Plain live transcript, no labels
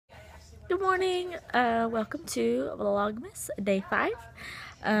Good morning. Welcome to VLOGMAS Day 5.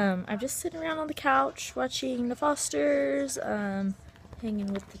 I'm just sitting around on the couch watching the Fosters,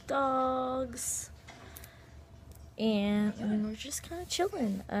 hanging with the dogs, and we're just kind of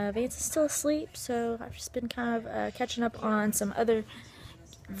chilling. Vance is still asleep, so I've just been kind of catching up on some other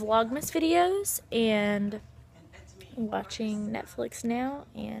VLOGMAS videos and watching Netflix now.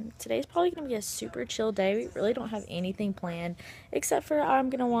 And today's probably going to be a super chill day. We really don't have anything planned except for I'm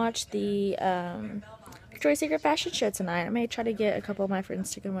going to watch the Victoria's Secret fashion show tonight. I may try to get a couple of my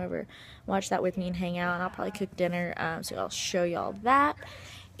friends to come over, watch that with me, and hang out. And I'll probably cook dinner, so I'll show y'all that.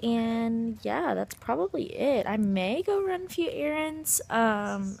 And yeah, that's probably it. I may go run a few errands.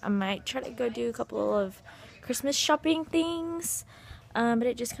 I might try to go do a couple of Christmas shopping things. But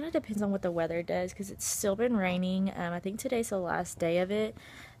it just kind of depends on what the weather does, because it's still been raining. I think today's the last day of it.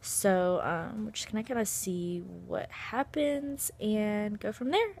 So we're just going to kind of see what happens and go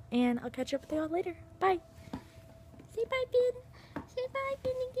from there. And I'll catch up with y'all later. Bye. Say bye, Ben. Say bye,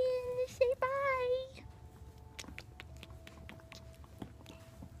 Ben, again. Say bye.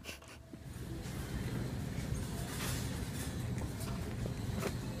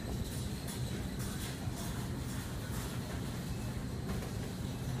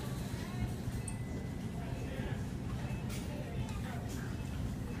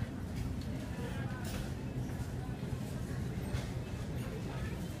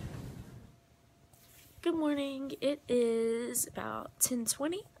 Good morning. It is about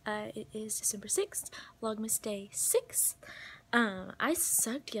 10:20. It is December 6th, Vlogmas Day 6. I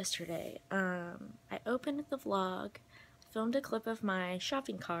sucked yesterday. I opened the vlog, filmed a clip of my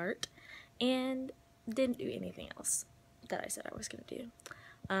shopping cart, and didn't do anything else that I said I was going to do.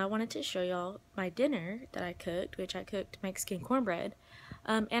 I wanted to show y'all my dinner that I cooked, which I cooked Mexican cornbread.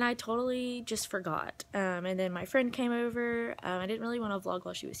 And I totally just forgot. And then my friend came over. I didn't really want to vlog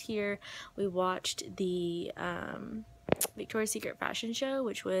while she was here. We watched the Victoria's Secret fashion show,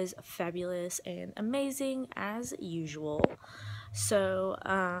 which was fabulous and amazing as usual. So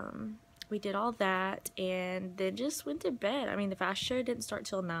we did all that and then just went to bed. I mean, the fashion show didn't start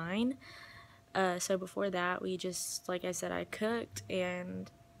till 9. So before that, we just, like I said, I cooked.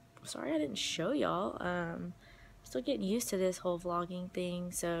 And sorry I didn't show y'all. Still getting used to this whole vlogging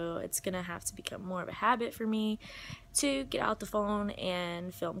thing, so it's gonna have to become more of a habit for me to get out the phone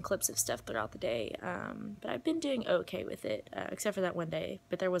and film clips of stuff throughout the day. But I've been doing okay with it, except for that one day,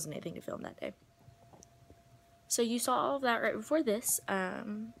 but there wasn't anything to film that day. So you saw all of that right before this,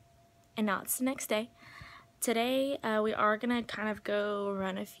 and now it's the next day. Today we are gonna kind of go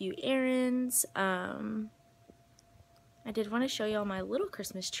run a few errands. I did want to show y'all my little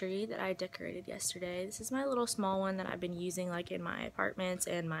Christmas tree that I decorated yesterday. This is my little small one that I've been using like in my apartments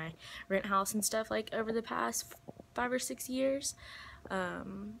and my rent house and stuff like over the past 5 or 6 years.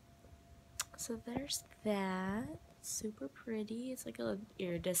 So there's that. Super pretty. It's like a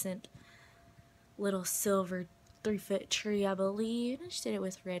iridescent little silver 3-foot tree, I believe. I just did it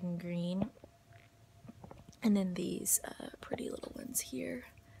with red and green. And then these pretty little ones here.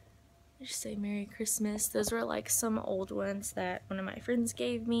 Just say Merry Christmas. Those were like some old ones that one of my friends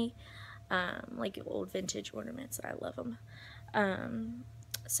gave me, like old vintage ornaments. I love them.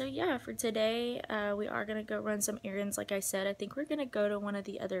 So yeah, for today we are gonna go run some errands. Like I said, I think we're gonna go to one of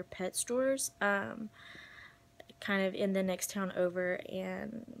the other pet stores, kind of in the next town over,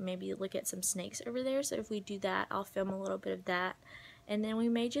 and maybe look at some snakes over there. So if we do that, I'll film a little bit of that. And then we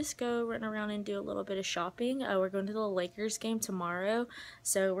may just go run around and do a little bit of shopping. We're going to the Lakers game tomorrow,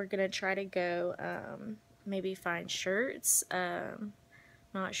 so we're going to try to go maybe find shirts.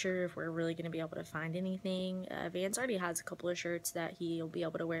 Not sure if we're really going to be able to find anything. Vance already has a couple of shirts that he'll be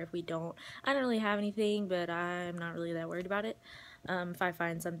able to wear if we don't. I don't really have anything, but I'm not really that worried about it. If I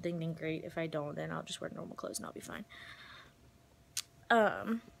find something, then great. If I don't, then I'll just wear normal clothes and I'll be fine.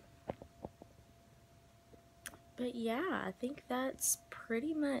 But yeah, I think that's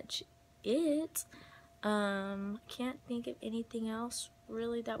pretty much it. Can't think of anything else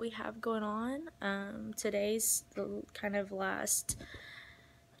really that we have going on. Today's the kind of last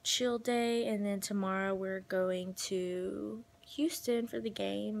chill day, and then tomorrow we're going to Houston for the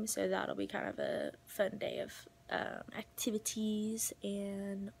game, so that'll be kind of a fun day of activities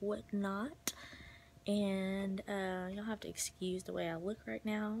and whatnot. And you'll have to excuse the way I look right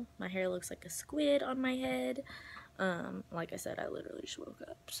now. My hair looks like a squid on my head. Like I said, I literally just woke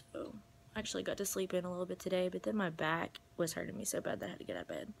up, so I actually got to sleep in a little bit today, but then my back was hurting me so bad that I had to get out of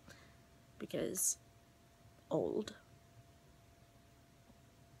bed because old.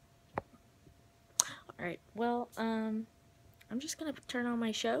 Alright, well, I'm just gonna turn on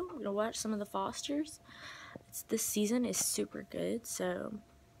my show. I'm gonna watch some of the Fosters. This season is super good, so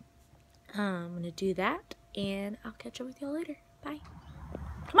I'm gonna do that, and I'll catch up with y'all later. Bye.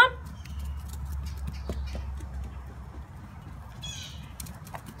 Come on.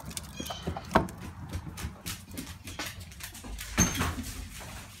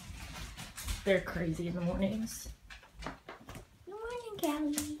 They're crazy in the mornings. Good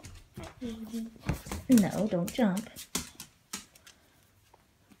morning, Callie. Hi, baby. No, don't jump.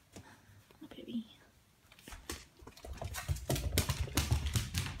 Oh, baby.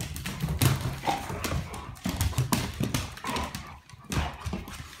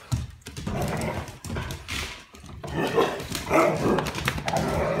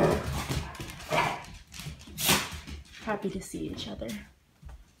 Happy to see each other.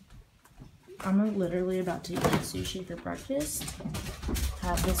 I'm literally about to eat sushi for breakfast.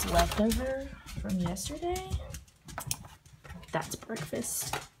 Have this leftover from yesterday. That's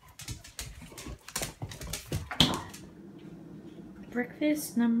breakfast.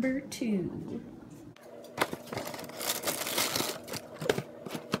 Breakfast number 2.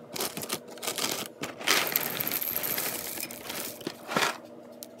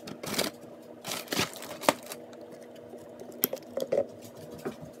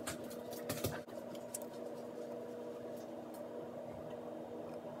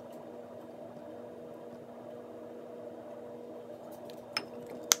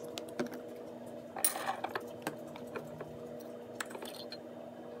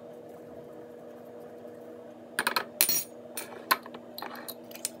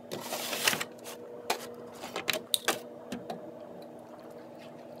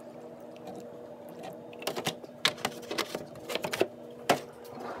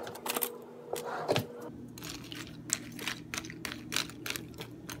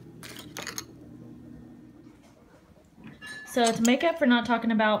 So to make up for not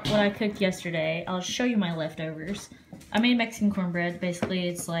talking about what I cooked yesterday, I'll show you my leftovers. I made Mexican cornbread. Basically,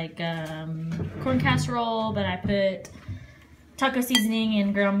 it's like corn casserole, but I put taco seasoning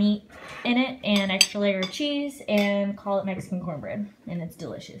and ground meat in it and extra layer of cheese and call it Mexican cornbread. And it's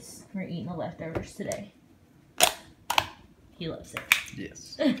delicious. We're eating the leftovers today. He loves it.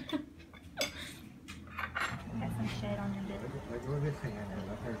 Yes. Got some shit on your bit.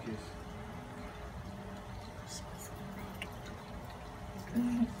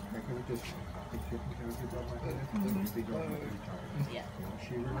 Yeah.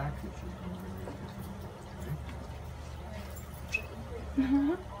 She relaxes.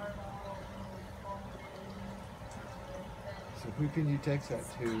 So who can you text that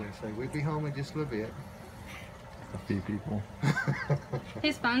to and say, we'll be home in just a little bit? A few people.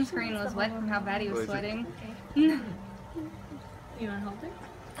 His phone screen was wet from how bad he was sweating. You want to hold it?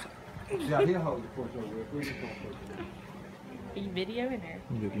 Yeah, he'll hold it for us over. We're just gonna put it in. Are you videoing her?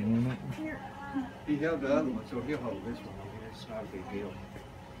 Videoing it? He held the other one, so he'll hold this one. It's not a big deal.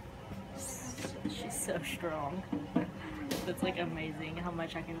 She's so strong. That's like amazing how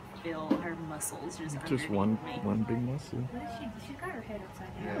much I can feel her muscles just Just one big muscle. What is she? She's got her head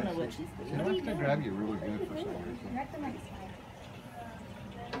upside down. I don't know what she's She doing. likes to grab you really good for some reason. You're acting like a spider.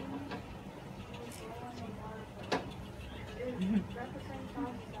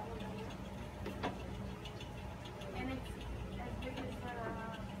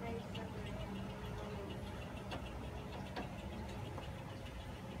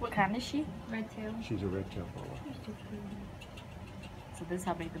 What kind is she? Red tail. She's a red tail boa. So this is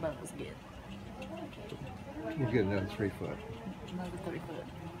how big the bubbles get. We'll get another 3 foot. Another 3 foot.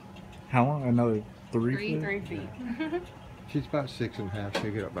 How long? Another 3 Three. feet? 3 feet. She's about 6.5.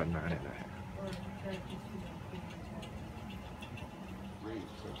 She'll get up about 9.5.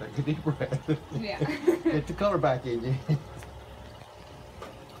 So take a deep breath. Yeah. Get the color back in you.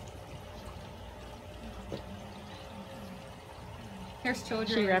 There's children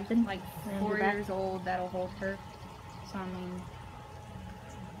She wrapping like around 4 your back? years old that'll hold her. So I mean,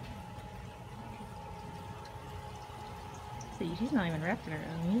 See, she's not even wrapping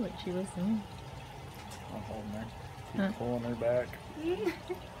around you like she was to me. I'm holding her. Huh. Keep pulling her back.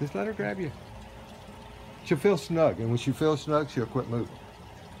 Just let her grab you. She'll feel snug, and when she feels snug, she'll quit moving.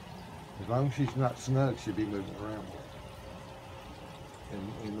 As long as she's not snug, she'll be moving around more.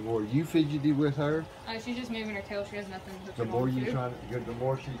 And the more you fidgety with her, she's just moving her tail. She has nothing to the more you try, the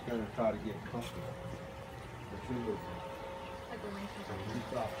more she's going to try to get comfortable. But she will. So when you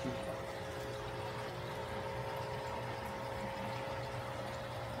stop, she stops.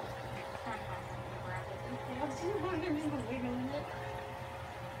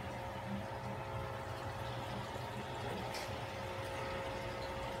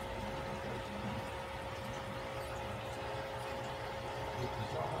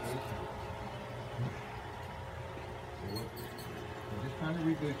 Just kind of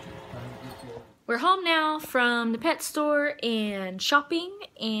we get you. Trying to get you. We're home now from the pet store and shopping,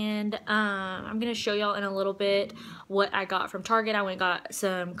 and I'm gonna show y'all in a little bit what I got from Target. I went and got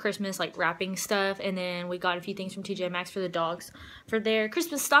some Christmas like wrapping stuff, and then we got a few things from TJ Maxx for the dogs for their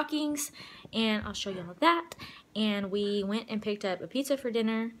Christmas stockings, and I'll show y'all that. And we went and picked up a pizza for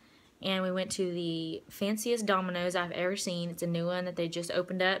dinner, and we went to the fanciest Domino's I've ever seen. It's a new one that they just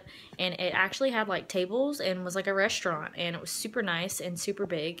opened up, and it actually had like tables and was like a restaurant, and it was super nice and super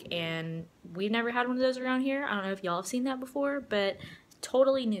big, and we've never had one of those around here. I don't know if y'all have seen that before, but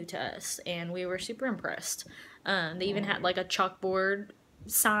totally new to us, and we were super impressed. They even had like a chalkboard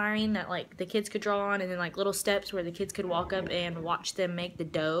sign that like the kids could draw on, and then like little steps where the kids could walk up and watch them make the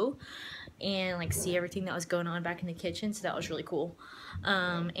dough and like see everything that was going on back in the kitchen, so that was really cool.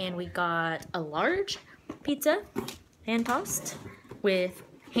 And we got a large pizza, hand tossed, with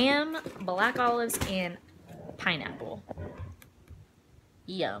ham, black olives, and pineapple.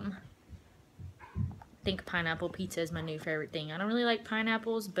 Yum. I think pineapple pizza is my new favorite thing. I don't really like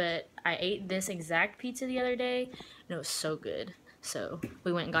pineapples, but I ate this exact pizza the other day, and it was so good. So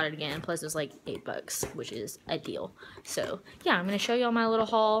we went and got it again, plus it was like $8, which is a deal. So yeah, I'm going to show y'all my little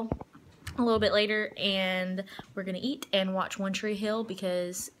haul a little bit later, and we're gonna eat and watch One Tree Hill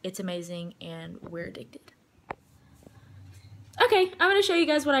because it's amazing and we're addicted. Okay, I'm gonna show you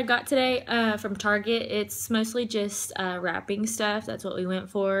guys what I got today from Target. It's mostly just wrapping stuff. That's what we went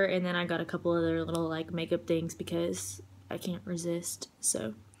for, and then I got a couple other little like makeup things because I can't resist.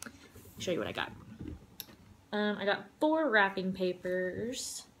 So I'll show you what I got. I got 4 wrapping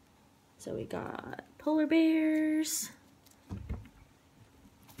papers. So we got polar bears.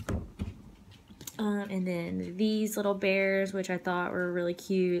 And then these little bears, which I thought were really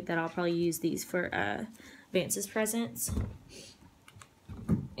cute, that I'll probably use these for Vance's presents.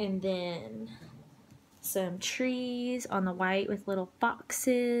 And then some trees on the white with little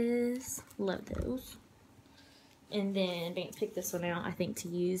foxes. Love those. And then Vance picked this one out, I think, to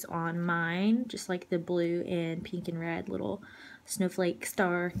use on mine. Just like the blue and pink and red little snowflake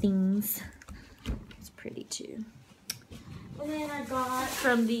star things. It's pretty too. And then I got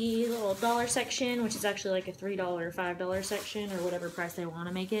from the little dollar section, which is actually like a $3 or $5 section, or whatever price they want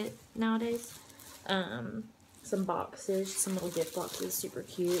to make it nowadays. Some boxes, some little gift boxes, super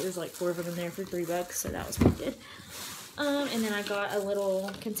cute. There's like 4 of them in there for $3, so that was pretty good. And then I got a little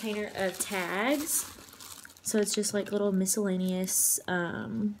container of tags. So it's just like little miscellaneous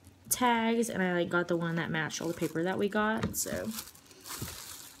tags, and I like got the one that matched all the paper that we got, so.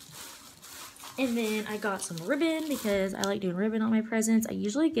 And then I got some ribbon because I like doing ribbon on my presents. I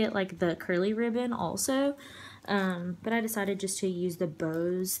usually get like the curly ribbon also, but I decided just to use the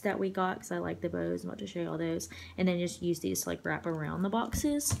bows that we got because I like the bows. I'm about to show you all those. And then just use these to like wrap around the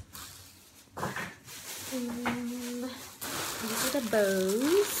boxes. And these are the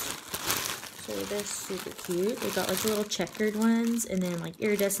bows. So they're super cute. They got like the little checkered ones, and then like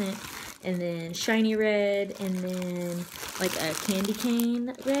iridescent, and then shiny red, and then like a candy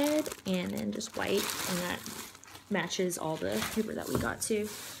cane red, and then just white, and that matches all the paper that we got too.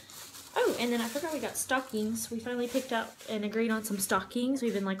 Oh, and then I forgot we got stockings. We finally picked out and agreed on some stockings.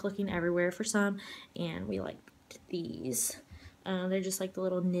 We've been like looking everywhere for some, and we liked these. They're just like the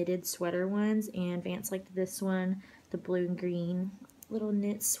little knitted sweater ones, and Vance liked this one, the blue and green little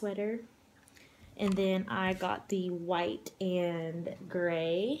knit sweater. And then I got the white and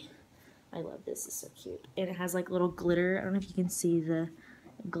gray. I love this, it's so cute. And it has like little glitter. I don't know if you can see the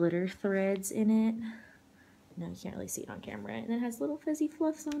glitter threads in it. No, you can't really see it on camera. And it has little fuzzy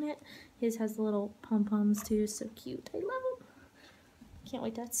fluffs on it. His has the little pom-poms too, so cute. I love them. Can't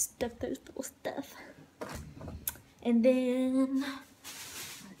wait to stuff those little stuff. And then,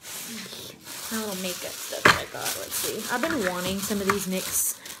 let's see, my little makeup stuff that I got. Let's see. I've been wanting some of these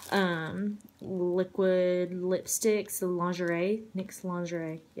NYX liquid lipsticks, the lingerie, NYX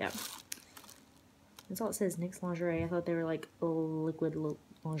lingerie, yeah. That's all it says, NYX lingerie. I thought they were like liquid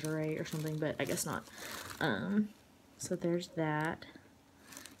lingerie or something, but I guess not. So there's that.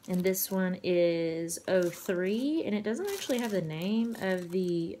 And this one is 03, and it doesn't actually have the name of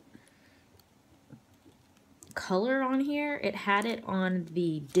the color on here. It had it on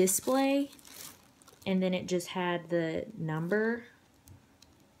the display, and then it just had the number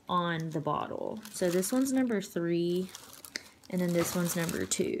on the bottle. So this one's number 3, and then this one's number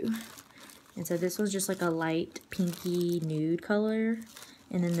 2. And so this one's just like a light pinky nude color,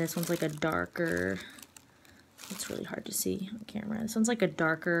 and then this one's like a darker, it's really hard to see on camera. This one's like a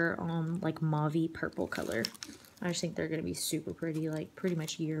darker, like mauve-y purple color. I just think they're gonna be super pretty, like pretty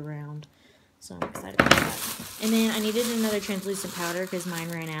much year round. So I'm excited about that. And then I needed another translucent powder because mine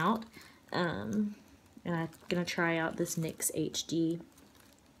ran out. And I'm gonna try out this NYX HD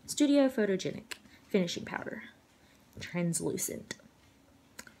Studio Photogenic Finishing Powder. Translucent.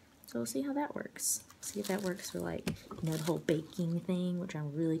 So we'll see how that works. See if that works for, like, you know, the whole baking thing, which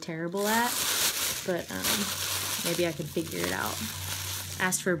I'm really terrible at. But maybe I can figure it out.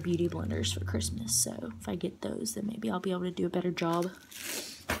 Asked for beauty blenders for Christmas, so if I get those, then maybe I'll be able to do a better job.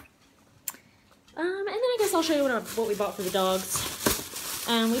 And then I guess I'll show you what we bought for the dogs.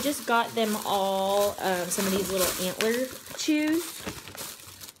 We just got them all some of these little antler chews.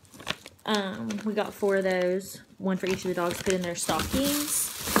 We got 4 of those, one for each of the dogs to put in their stockings.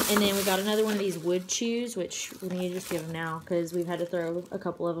 And then we got another one of these wood chews, which we need to just give them now because we've had to throw a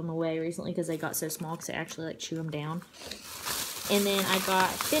couple of them away recently because they got so small because they actually like chew them down. And then I got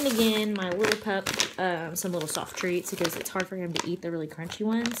Finnegan, my little pup, some little soft treats because it's hard for him to eat the really crunchy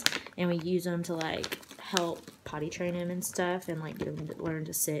ones. And we use them to like help potty train him and stuff and like get him to learn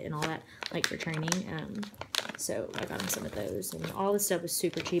to sit and all that, like for training. So I got him some of those, and all this stuff was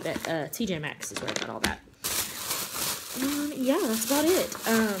super cheap at TJ Maxx is where I got all that. Yeah, that's about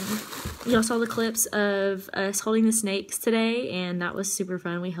it. Y'all saw the clips of us holding the snakes today, and that was super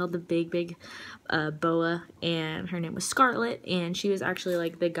fun. We held the big boa, and her name was Scarlet, and she was actually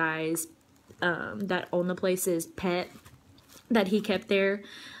like the guy's that owned the place's pet that he kept there.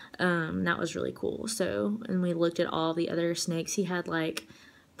 That was really cool. So, and we looked at all the other snakes. He had like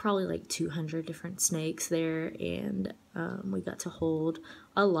probably like 200 different snakes there, and we got to hold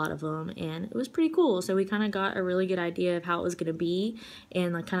a lot of them, and it was pretty cool. So we kind of got a really good idea of how it was going to be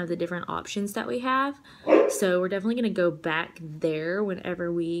and like kind of the different options that we have. So we're definitely going to go back there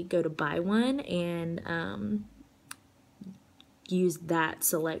whenever we go to buy one and use that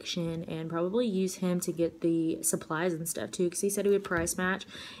selection, and probably use him to get the supplies and stuff too, because he said he would price match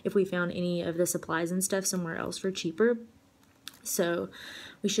if we found any of the supplies and stuff somewhere else for cheaper. So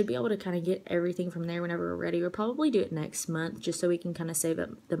we should be able to kind of get everything from there whenever we're ready. We'll probably do it next month just so we can kind of save up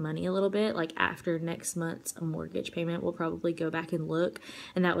the money a little bit. Like after next month's mortgage payment, we'll probably go back and look,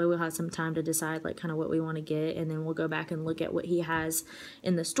 and that way we'll have some time to decide like kind of what we want to get, and then we'll go back and look at what he has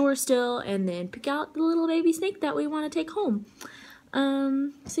in the store still, and then pick out the little baby snake that we want to take home.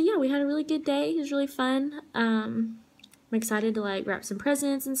 So yeah, we had a really good day. It was really fun. I'm excited to like wrap some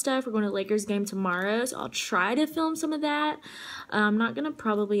presents and stuff. We're going to the Lakers game tomorrow, so I'll try to film some of that. I'm not going to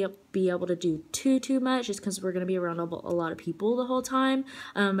probably be able to do too much just because we're going to be around a lot of people the whole time.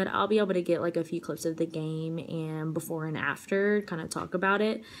 But I'll be able to get like a few clips of the game and before and after, kind of talk about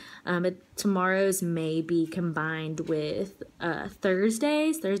it. But tomorrow's may be combined with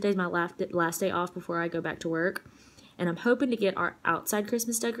Thursdays. Thursday's my last day off before I go back to work. And I'm hoping to get our outside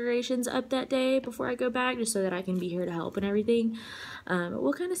Christmas decorations up that day before I go back, just so that I can be here to help and everything.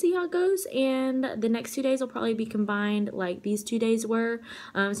 We'll kind of see how it goes. And the next 2 days will probably be combined like these 2 days were.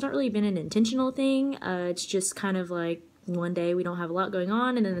 It's not really been an intentional thing. It's just kind of like one day we don't have a lot going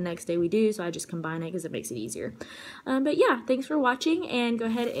on, and then the next day we do. So I just combine it because it makes it easier. But yeah, thanks for watching, and go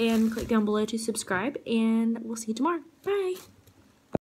ahead and click down below to subscribe, and we'll see you tomorrow. Bye!